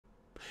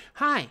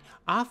Hi,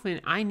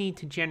 often I need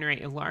to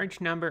generate a large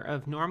number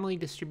of normally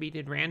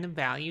distributed random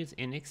values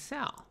in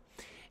Excel.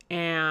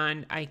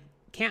 And I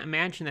can't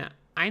imagine that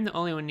I'm the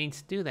only one who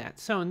needs to do that.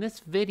 So in this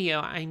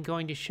video, I'm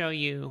going to show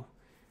you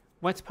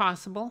what's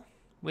possible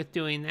with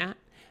doing that.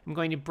 I'm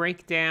going to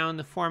break down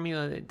the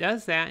formula that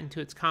does that into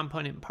its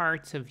component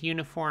parts of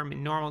uniform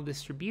and normal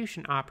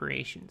distribution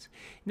operations.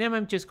 And then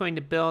I'm just going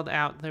to build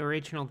out the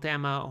original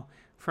demo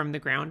from the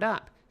ground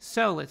up.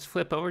 So let's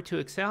flip over to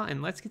Excel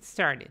and let's get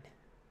started.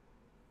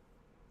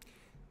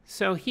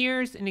 So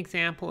here's an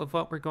example of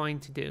what we're going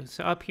to do.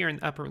 So up here in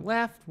the upper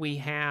left, we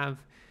have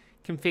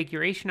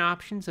configuration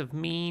options of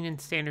mean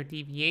and standard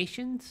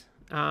deviations,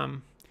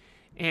 and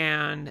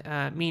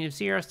mean of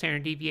 0,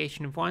 standard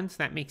deviation of 1, so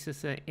that makes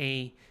us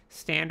a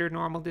standard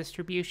normal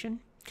distribution.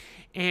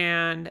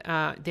 And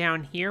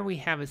down here we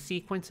have a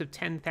sequence of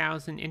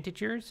 10,000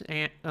 integers,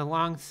 and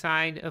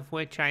alongside of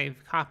which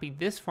I've copied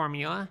this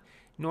formula,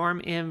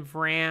 NORM.INV,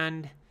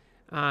 RAND,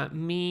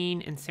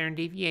 mean and standard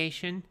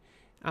deviation,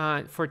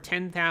 for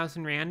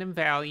 10,000 random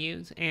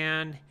values,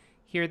 and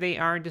here they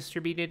are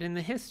distributed in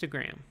the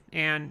histogram.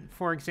 And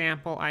for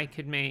example, I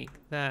could make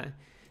the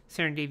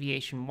standard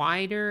deviation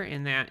wider,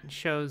 and that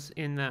shows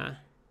in the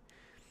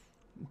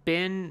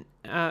bin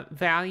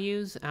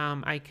values.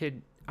 I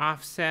could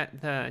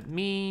offset the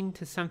mean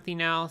to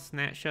something else, and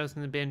that shows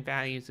in the bin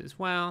values as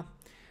well.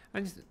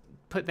 I'll just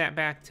put that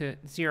back to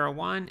 0,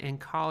 1 and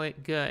call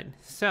it good.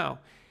 So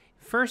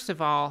first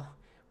of all,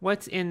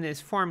 what's in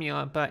this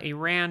formula but a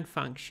RAND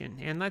function?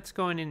 And let's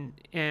go in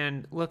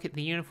and look at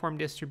the uniform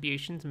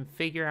distributions and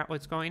figure out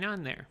what's going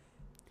on there.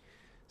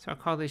 So I'll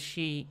call this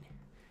sheet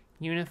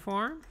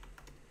uniform.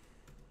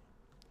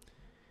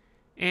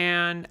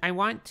 And I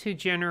want to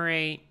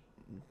generate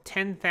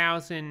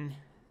 10,000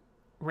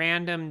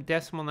 random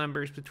decimal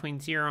numbers between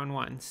 0 and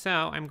 1. So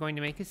I'm going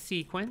to make a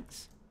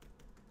sequence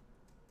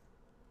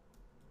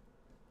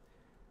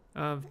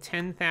of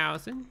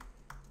 10,000.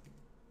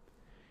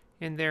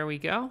 And there we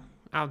go.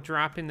 I'll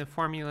drop in the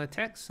formula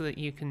text so that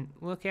you can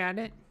look at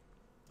it.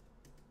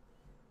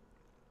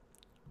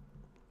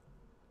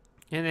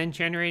 And then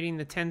generating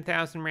the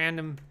 10,000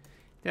 random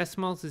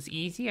decimals is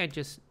easy. I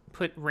just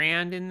put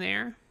RAND in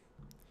there.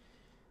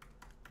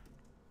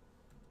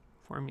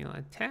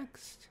 Formula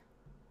text.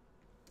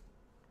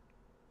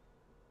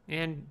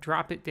 And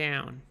drop it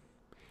down.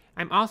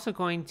 I'm also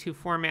going to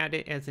format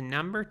it as a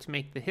number to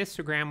make the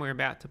histogram we're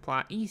about to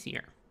plot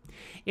easier.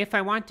 If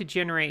I want to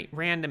generate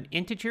random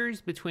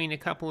integers between a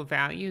couple of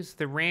values,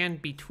 the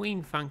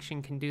RANDBETWEEN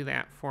function can do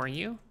that for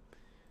you.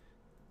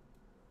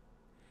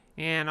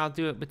 And I'll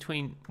do it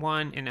between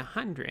 1 and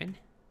 100.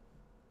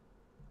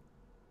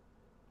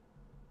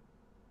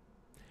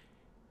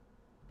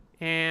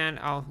 And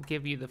I'll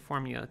give you the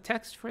formula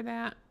text for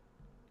that.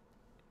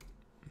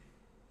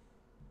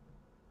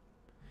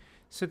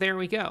 So there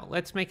we go.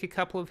 Let's make a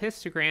couple of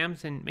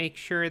histograms and make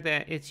sure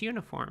that it's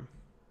uniform.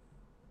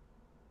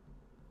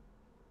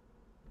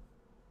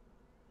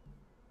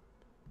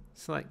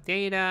 Select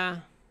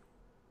data.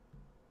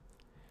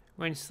 I'm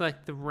going to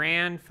select the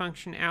RAND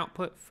function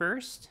output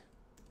first.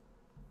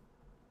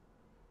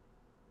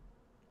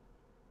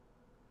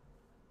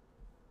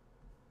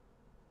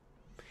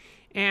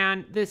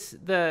 And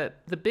the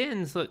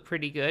bins look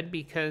pretty good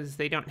because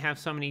they don't have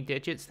so many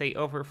digits. They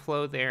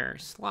overflow their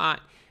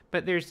slot.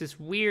 But there's this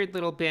weird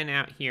little bin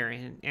out here,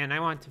 and I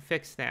want to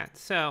fix that.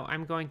 So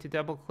I'm going to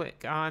double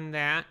click on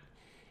that,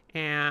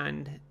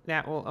 and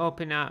that will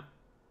open up,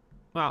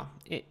 well,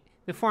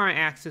 the format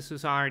axis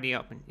was already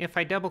open. If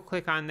I double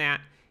click on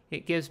that,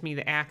 it gives me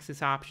the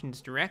axis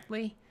options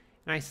directly,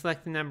 and I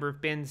select the number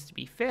of bins to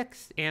be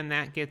fixed, and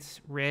that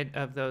gets rid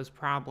of those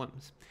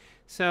problems.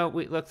 So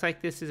it looks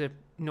like this is a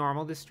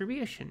normal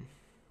distribution.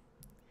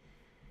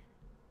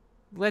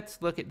 Let's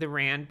look at the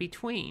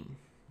RANDBETWEEN.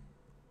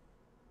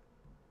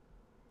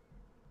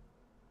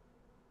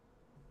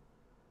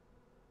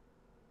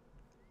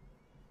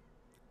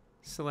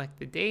 Select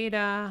the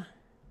data.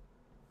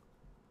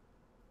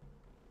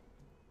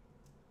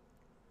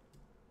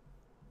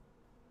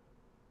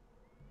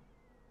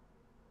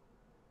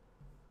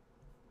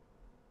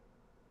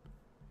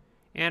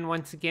 And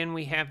once again,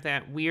 we have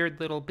that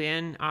weird little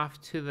bin off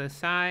to the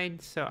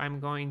side. So I'm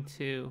going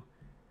to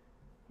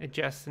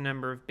adjust the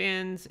number of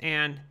bins.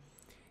 And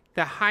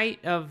the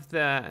height of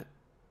the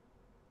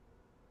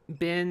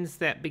bins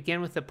that begin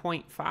with a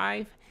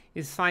 0.5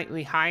 is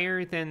slightly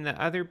higher than the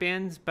other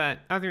bins. But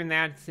other than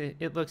that,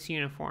 it looks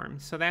uniform.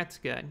 So that's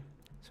good.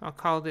 So I'll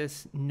call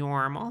this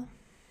normal.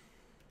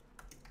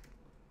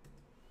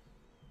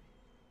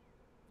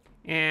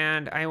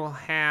 And I will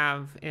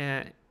have,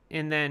 and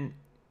then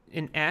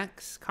an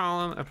X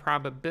column, a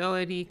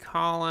probability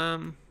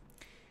column,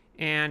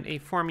 and a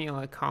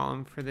formula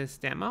column for this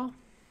demo.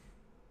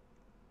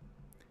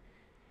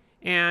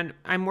 And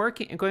I'm going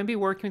to be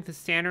working with the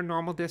standard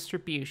normal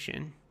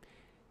distribution.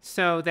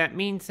 So that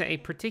means that a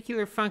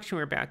particular function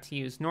we're about to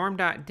use,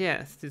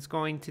 NORM.DIST, is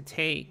going to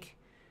take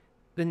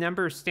the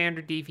number of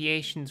standard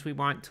deviations we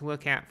want to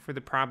look at for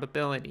the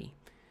probability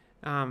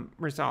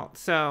result.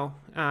 So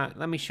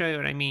let me show you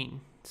what I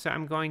mean. So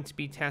I'm going to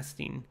be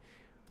testing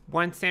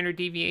one standard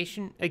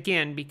deviation,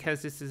 again,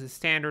 because this is a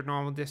standard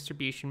normal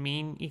distribution,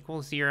 mean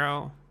equals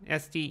 0,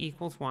 SD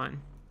equals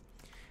 1.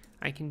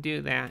 I can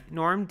do that.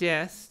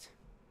 NORM.DIST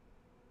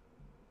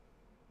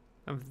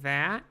of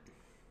that,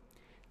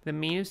 the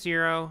mean of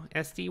 0,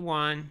 SD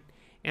 1,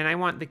 and I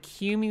want the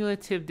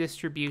cumulative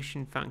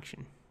distribution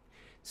function.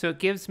 So it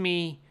gives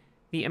me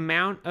the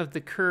amount of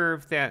the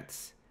curve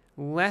that's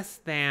less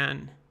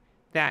than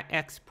that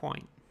x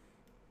point.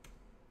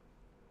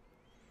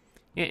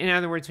 In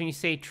other words, when you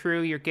say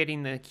true, you're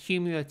getting the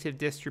cumulative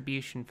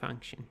distribution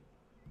function.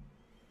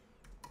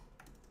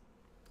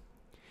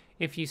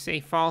 If you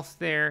say false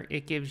there,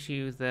 it gives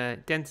you the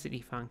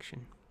density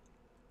function.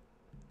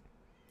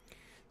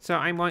 So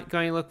I'm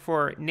going to look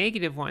for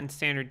 -1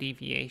 standard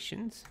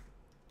deviations.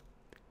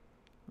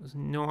 It was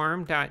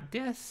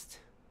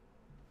NORM.DIST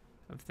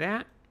of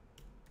that.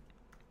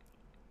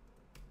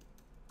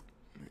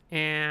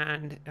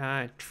 And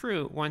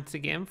true once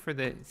again for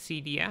the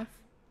CDF.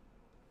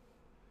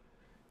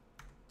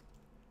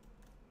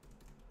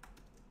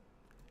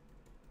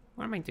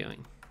 What am I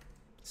doing?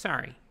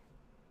 Sorry.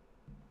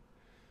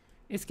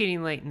 It's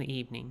getting late in the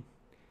evening.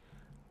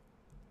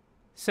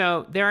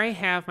 So there I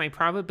have my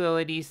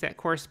probabilities that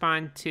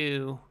correspond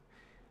to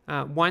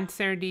 1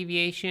 standard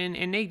deviation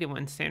and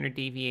 -1 standard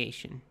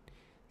deviation.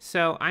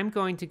 So I'm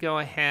going to go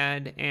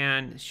ahead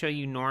and show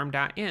you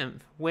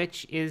NORM.INV,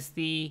 which is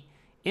the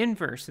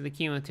inverse of the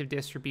cumulative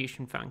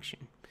distribution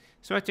function.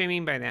 So what do I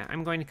mean by that?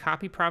 I'm going to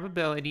copy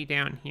probability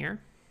down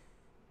here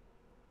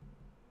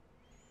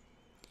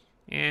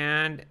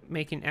and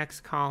make an X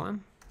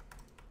column.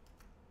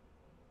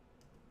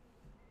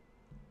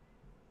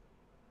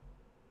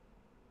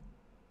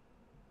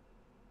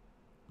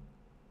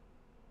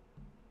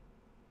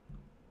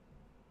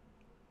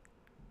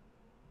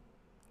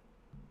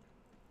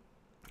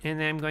 And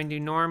then I'm going to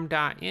do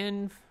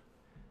NORM.INV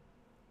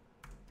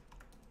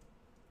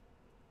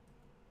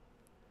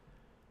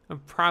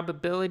of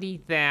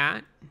probability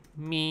that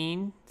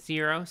mean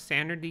 0,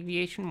 standard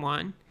deviation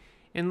 1.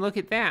 And look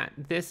at that.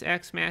 This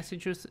X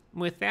matches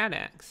with that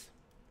X.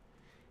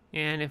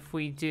 And if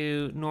we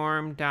do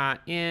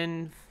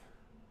NORM.INV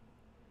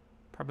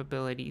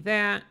probability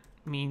that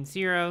mean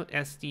 0,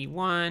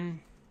 SD1.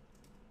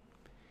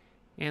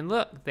 And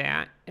look,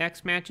 that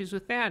X matches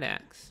with that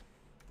X.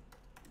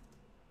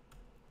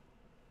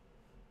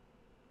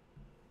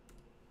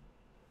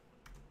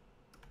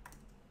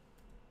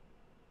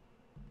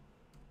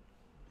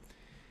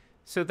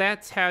 So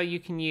that's how you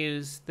can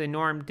use the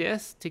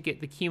NORM.DIST to get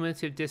the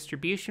cumulative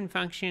distribution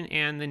function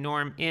and the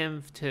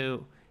NORM.INV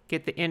to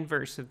get the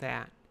inverse of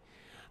that.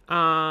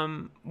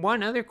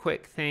 One other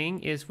quick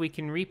thing is we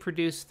can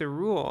reproduce the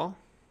rule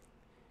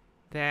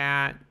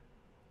that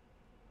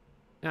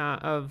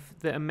of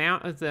the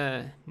amount of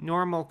the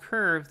normal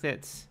curve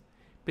that's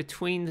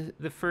between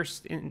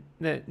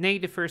the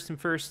negative first and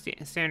first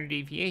standard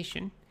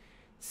deviation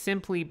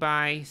simply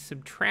by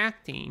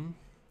subtracting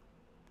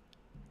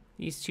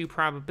these two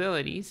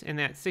probabilities, and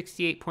that's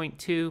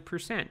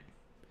 68.2%.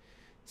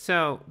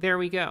 So there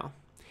we go.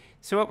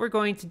 So what we're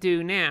going to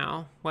do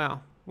now,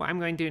 well, what I'm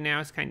going to do now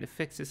is kind of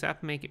fix this up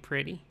and make it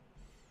pretty.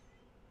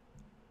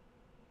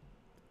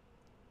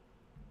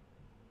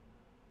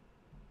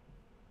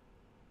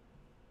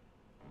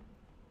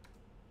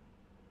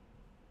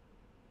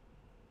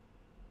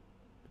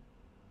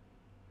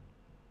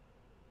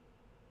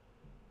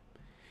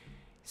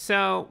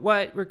 So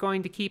what we're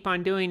going to keep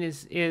on doing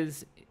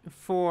is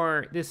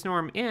for this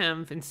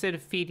NORM.INV, instead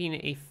of feeding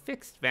it a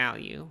fixed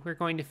value, we're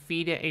going to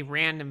feed it a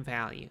random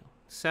value.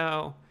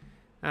 So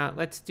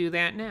let's do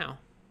that now.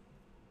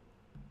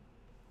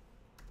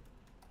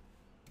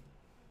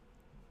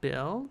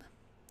 Build.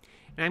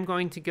 And I'm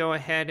going to go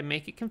ahead and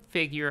make it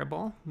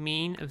configurable.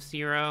 Mean of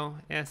 0,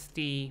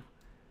 SD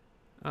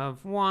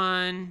of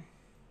 1.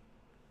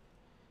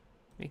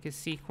 Make a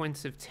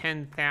sequence of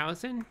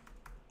 10,000,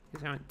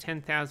 because I want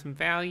 10,000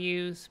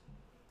 values.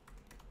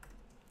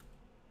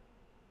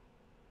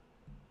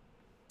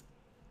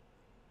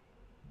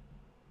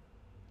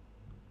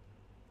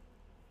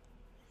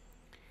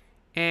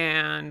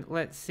 And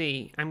let's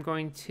see, I'm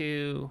going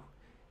to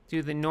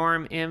do the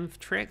NORM.INV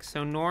trick.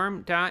 So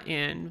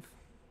NORM.INV,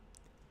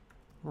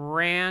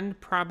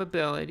 rand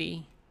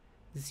probability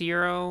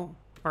 0,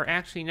 or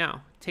actually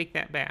no, take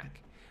that back.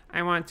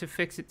 I want to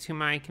fix it to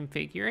my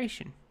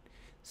configuration.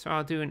 So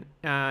I'll do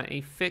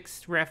a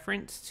fixed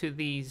reference to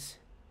these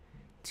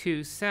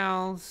two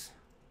cells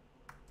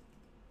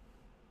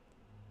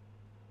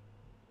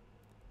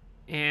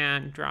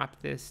and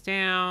drop this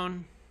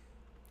down.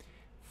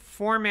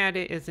 Format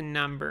it as a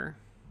number.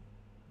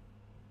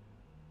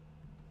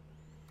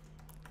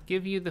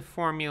 Give you the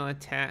formula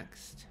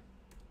text.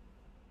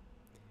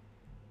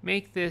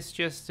 Make this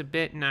just a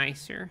bit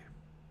nicer.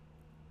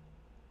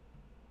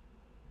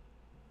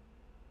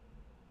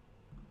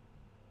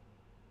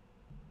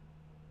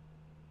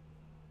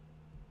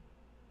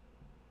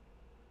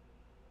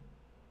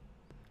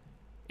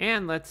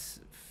 And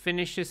let's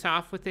finish this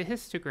off with a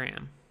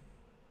histogram.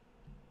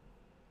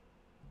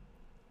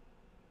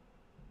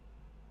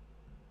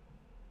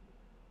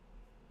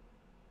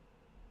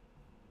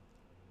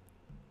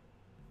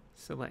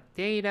 select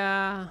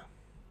data.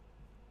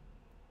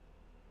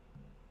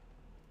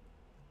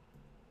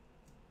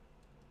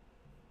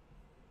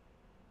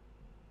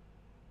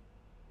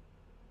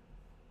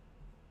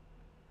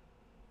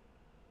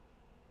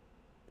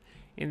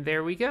 And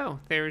there we go.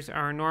 There's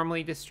our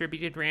normally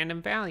distributed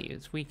random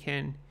values. We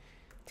can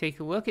take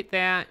a look at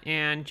that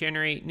and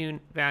generate new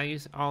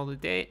values all the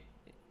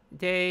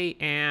day,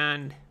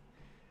 and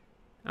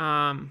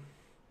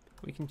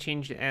we can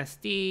change the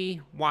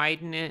SD,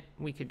 widen it,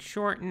 we could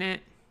shorten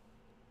it,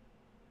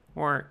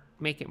 or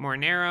make it more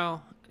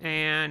narrow,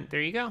 and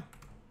there you go.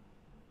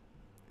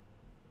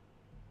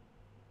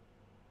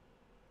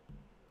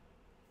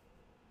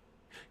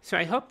 So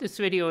I hope this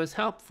video is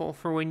helpful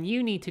for when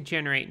you need to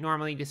generate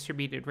normally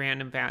distributed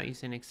random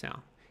values in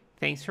Excel.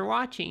 Thanks for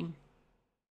watching.